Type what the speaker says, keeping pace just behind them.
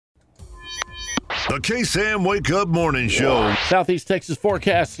The KSAM Wake Up Morning Show. Southeast Texas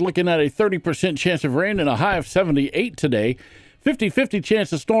forecast looking at a 30% chance of rain and a high of 78 today. 50-50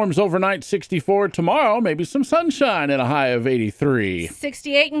 chance of storms overnight, 64. Tomorrow, maybe some sunshine and a high of 83.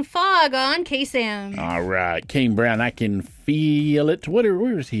 68 and fog on KSAM. All right. Kane Brown, I can feel it.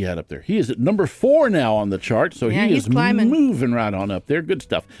 Where is he at up there? He is at number 4 now on the chart, so he is climbing. Moving right on up there. Good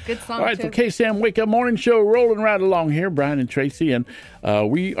stuff. Good song, All right, too. the KSAM Wake Up Morning Show rolling right along here. Brian and Tracy, and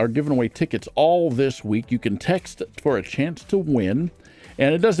we are giving away tickets all this week. You can text for a chance to win.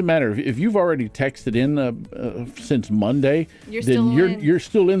 And it doesn't matter if you've already texted in since Monday, you're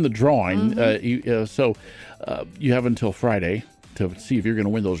still in the drawing. So you have until Friday to see if you're going to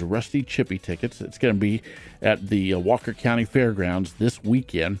win those Rusty Chippy tickets. It's going to be at the Walker County Fairgrounds this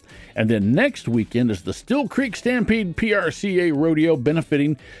weekend. And then next weekend is the Still Creek Stampede PRCA Rodeo,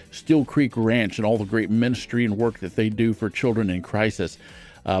 benefiting Still Creek Ranch and all the great ministry and work that they do for children in crisis.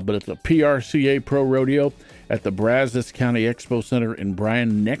 But it's a PRCA Pro Rodeo at the Brazos County Expo Center in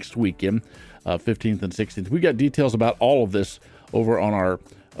Bryan next weekend, 15th and 16th. We got details about all of this over on our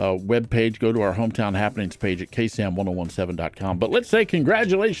webpage. Go to our Hometown Happenings page at ksam1017.com. But let's say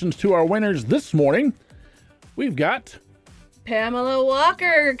congratulations to our winners this morning. We've got Pamela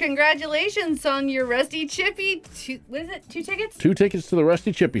Walker, congratulations on your Rusty Chippy. What is it? 2 tickets? 2 tickets to the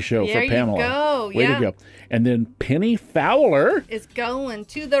Rusty Chippy Show for Pamela. There you go. Way to go. And then Penny Fowler is going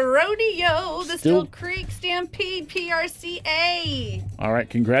to the rodeo, the Still Creek Stampede PRCA. All right.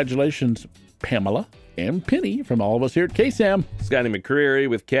 Congratulations, Pamela and Penny, from all of us here at KSAM. Scotty McCreary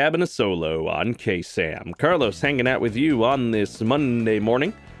with Cabin a Solo on KSAM. Carlos hanging out with you on this Monday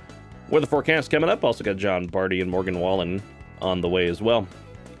morning. Weather forecast coming up. Also got John Barty and Morgan Wallen on the way as well.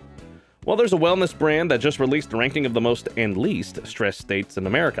 Well, there's a wellness brand that just released a ranking of the most and least stressed states in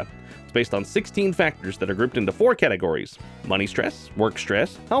America. It's based on 16 factors that are grouped into 4 categories: money stress, work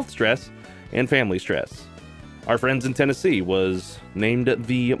stress, health stress, and family stress. Our friends in Tennessee was named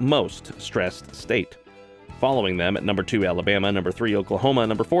the most stressed state. Following them at number 2, Alabama, number 3, Oklahoma,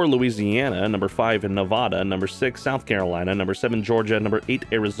 number 4, Louisiana, number 5, Nevada, number 6, South Carolina, number 7, Georgia, number 8,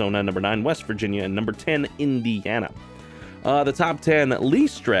 Arizona, number 9, West Virginia, and number 10, Indiana. The top 10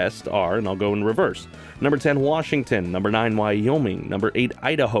 least stressed are, and I'll go in reverse: number 10, Washington, number 9, Wyoming, number 8,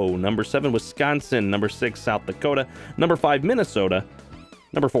 Idaho, number 7, Wisconsin, number 6, South Dakota, number 5, Minnesota,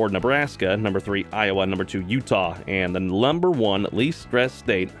 number 4, Nebraska, number 3, Iowa, number 2, Utah, and the number 1 least stressed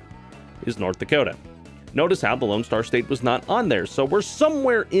state is North Dakota. Notice how the Lone Star State was not on there, so we're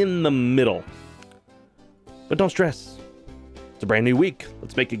somewhere in the middle. But don't stress. It's a brand new week.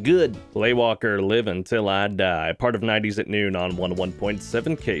 Let's make it good. Laywalker, Live Until I Die. Part of 90s at noon on 101.7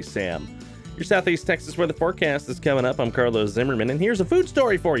 KSAM. Your Southeast Texas weather forecast is coming up. I'm Carlos Zimmerman, and here's a food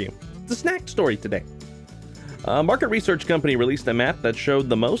story for you. It's a snack story today. A market research company released a map that showed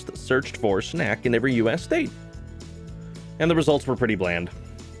the most searched for snack in every U.S. state. And the results were pretty bland.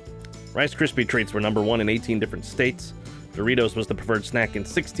 Rice Krispie Treats were number 1 in 18 different states. Doritos was the preferred snack in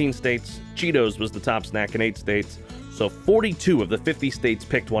 16 states. Cheetos was the top snack in 8 states. So 42 of the 50 states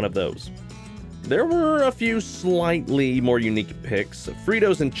picked one of those. There were a few slightly more unique picks.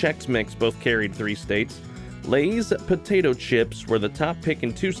 Fritos and Chex Mix both carried 3 states. Lay's potato chips were the top pick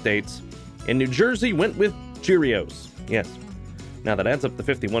in 2 states. And New Jersey went with Cheerios. Yes. Now that adds up to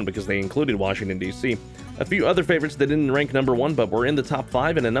 51 because they included Washington, D.C. A few other favorites that didn't rank number 1 but were in the top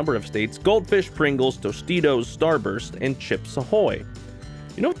 5 in a number of states: Goldfish, Pringles, Tostitos, Starburst, and Chips Ahoy.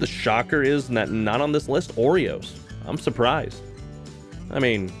 You know what the shocker is not on this list? Oreos. I'm surprised. I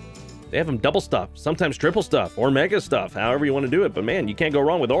mean, they have them double stuffed, sometimes triple stuffed, or mega stuffed, however you want to do it. But man, you can't go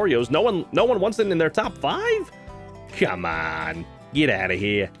wrong with Oreos. No one wants it in their top 5? Come on. Get out of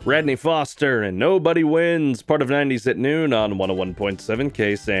here. Radney Foster and Nobody Wins, part of 90s at noon on 101.7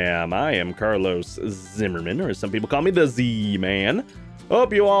 KSAM. I am Carlos Zimmerman, or as some people call me, the Z-Man.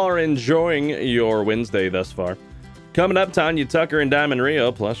 Hope you all are enjoying your Wednesday thus far. Coming up, Tanya Tucker and Diamond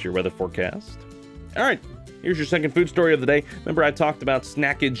Rio, plus your weather forecast. All right, here's your second food story of the day. Remember I talked about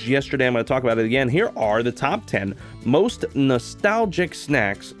snackage yesterday. I'm going to talk about it again. Here are the top 10 most nostalgic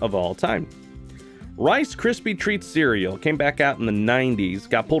snacks of all time. Rice Krispie Treat cereal came back out in the 90s,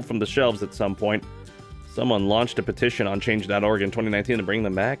 got pulled from the shelves at some point. Someone launched a petition on change.org in 2019 to bring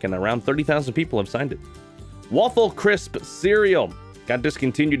them back, and around 30,000 people have signed it. Waffle Crisp cereal got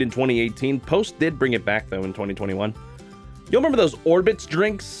discontinued in 2018. Post did bring it back, though, in 2021. You'll remember those Orbitz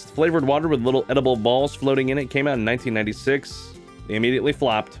drinks, flavored water with little edible balls floating in it? Came out in 1996. They immediately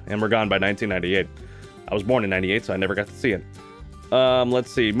flopped and were gone by 1998. I was born in 98, so I never got to see it. Let's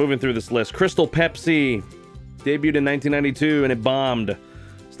see, moving through this list. Crystal Pepsi debuted in 1992 and it bombed.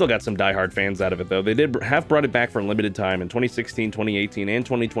 Still got some diehard fans out of it, though. They did have brought it back for a limited time in 2016, 2018, and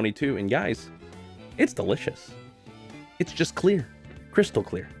 2022. And guys, It's delicious. It's just clear. Crystal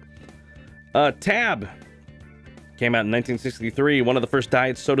clear. Tab came out in 1963. One of the first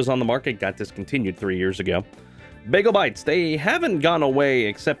diet sodas on the market, got discontinued 3 years ago. Bagel Bites, they haven't gone away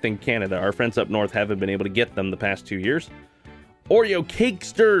except in Canada. Our friends up north haven't been able to get them the past 2 years. Oreo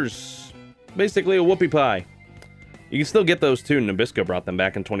Cakesters, basically a whoopie pie. You can still get those too. Nabisco brought them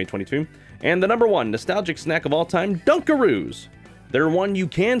back in 2022. And the number one nostalgic snack of all time, Dunkaroos. They're one you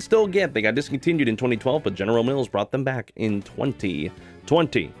can still get. They got discontinued in 2012, but General Mills brought them back in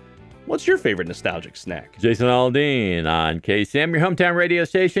 2020. What's your favorite nostalgic snack? Jason Aldean on KSAM, your hometown radio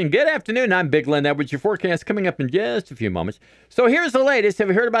station. Good afternoon. I'm Big Len Edwards. Your forecast coming up in just a few moments. So here's the latest. Have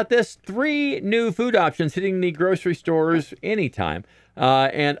you heard about this? 3 new food options hitting the grocery stores anytime.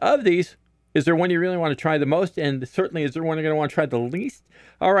 And of these, is there one you really want to try the most? And certainly, is there one you're going to want to try the least?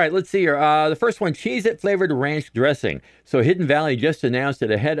 All right, let's see here. The first one, Cheez-It flavored ranch dressing. So Hidden Valley just announced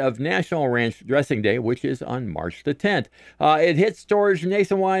it ahead of National Ranch Dressing Day, which is on March the 10th. It hits stores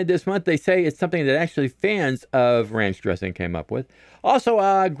nationwide this month. They say it's something that actually fans of ranch dressing came up with.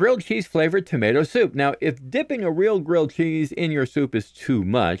 Also, grilled cheese flavored tomato soup. Now, if dipping a real grilled cheese in your soup is too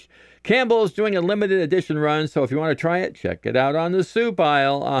much, Campbell's doing a limited edition run, so if you want to try it, check it out on the soup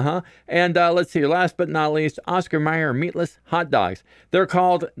aisle. And let's see, last but not least, Oscar Mayer meatless hot dogs. They're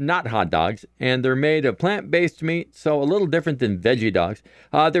called not hot dogs, and they're made of plant-based meat, so a little different than veggie dogs.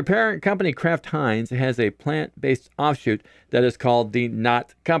 Their parent company, Kraft Heinz, has a plant-based offshoot that is called the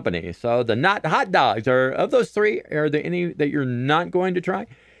Not Company. So the not hot dogs, are of those 3, are there any that you're not going to try?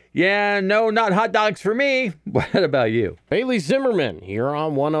 Yeah, no, not hot dogs for me. What about you? Bailey Zimmerman here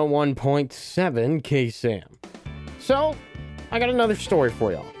on 101.7 KSAM. So, I got another story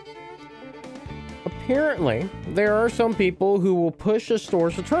for y'all. Apparently, there are some people who will push a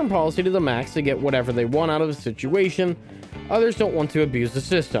store's return policy to the max to get whatever they want out of a situation. Others don't want to abuse the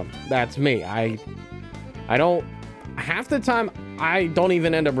system. That's me. I don't... Half the time, I don't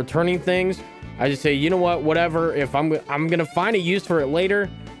even end up returning things. I just say, you know what, whatever. If I'm going to find a use for it later,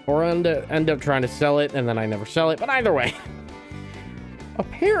 or end up trying to sell it, and then I never sell it. But either way,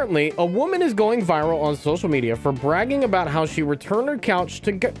 apparently, a woman is going viral on social media for bragging about how she returned her couch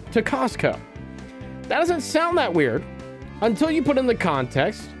to Costco. That doesn't sound that weird until you put in the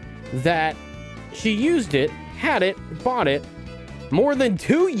context that she used it, had it, bought it more than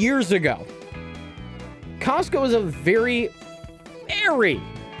 2 years ago. Costco is a very, very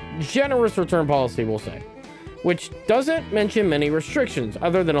generous return policy, we'll say, which doesn't mention many restrictions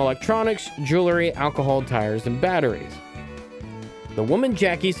other than electronics, jewelry, alcohol, tires, and batteries. The woman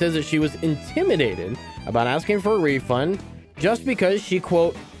Jackie says that she was intimidated about asking for a refund just because she,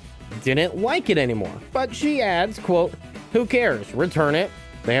 quote, didn't like it anymore. But she adds, quote, who cares? Return it.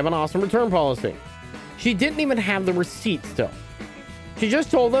 They have an awesome return policy. She didn't even have the receipt still. She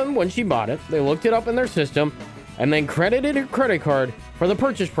just told them when she bought it, they looked it up in their system, and then credited her credit card for the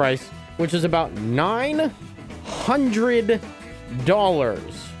purchase price, which is about $900.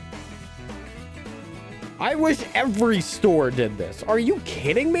 I wish every store did this. Are you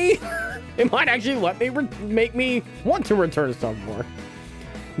kidding me? It might actually let me make me want to return stuff more.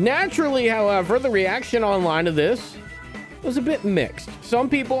 Naturally, however, the reaction online to this was a bit mixed. Some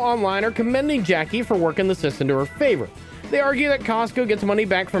people online are commending Jackie for working the system to her favor. They argue that Costco gets money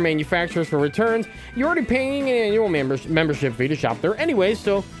back from manufacturers for returns. You're already paying an annual membership fee to shop there anyway,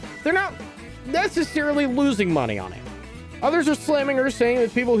 so they're not necessarily losing money on it. Others are slamming her, saying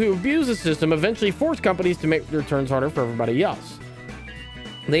that people who abuse the system eventually force companies to make returns harder for everybody else.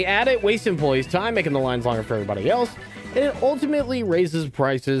 They add it wastes employees' time, making the lines longer for everybody else, and it ultimately raises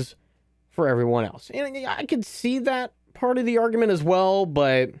prices for everyone else. And I could see that part of the argument as well,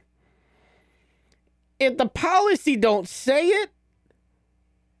 but if the policy don't say it,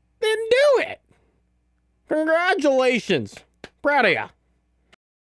 then do it. Congratulations. Proud of ya.